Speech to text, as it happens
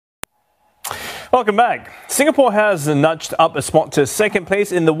Welcome back. Singapore has nudged up a spot to second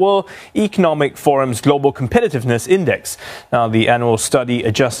place in the World Economic Forum's Global Competitiveness Index. Now, the annual study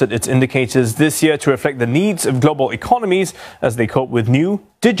adjusted its indicators this year to reflect the needs of global economies as they cope with new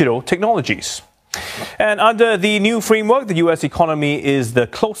digital technologies. And under the new framework, the US economy is the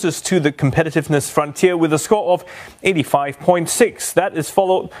closest to the competitiveness frontier with a score of 85.6. That is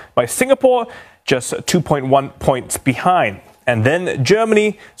followed by Singapore, just 2.1 points behind. And then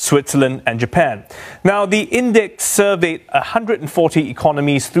Germany, Switzerland and Japan. Now, the index surveyed 140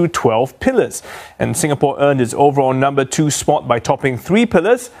 economies through 12 pillars. And Singapore earned its overall number 2 spot by topping 3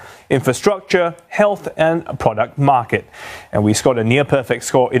 pillars: infrastructure, health and product market. And we scored a near-perfect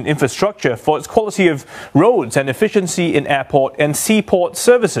score in infrastructure for its quality of roads and efficiency in airport and seaport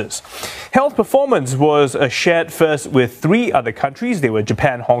services. Health performance was a shared first with 3 other countries. They were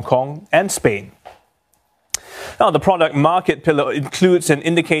Japan, Hong Kong and Spain. Now, the product market pillar includes an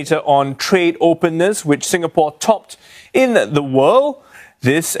indicator on trade openness, which Singapore topped in the world.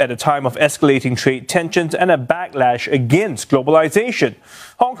 This at a time of escalating trade tensions and a backlash against globalization.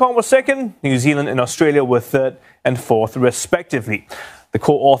 Hong Kong was second, New Zealand and Australia were third and fourth, respectively. The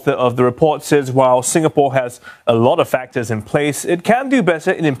co-author of the report says while Singapore has a lot of factors in place, it can do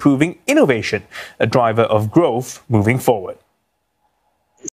better in improving innovation, a driver of growth moving forward.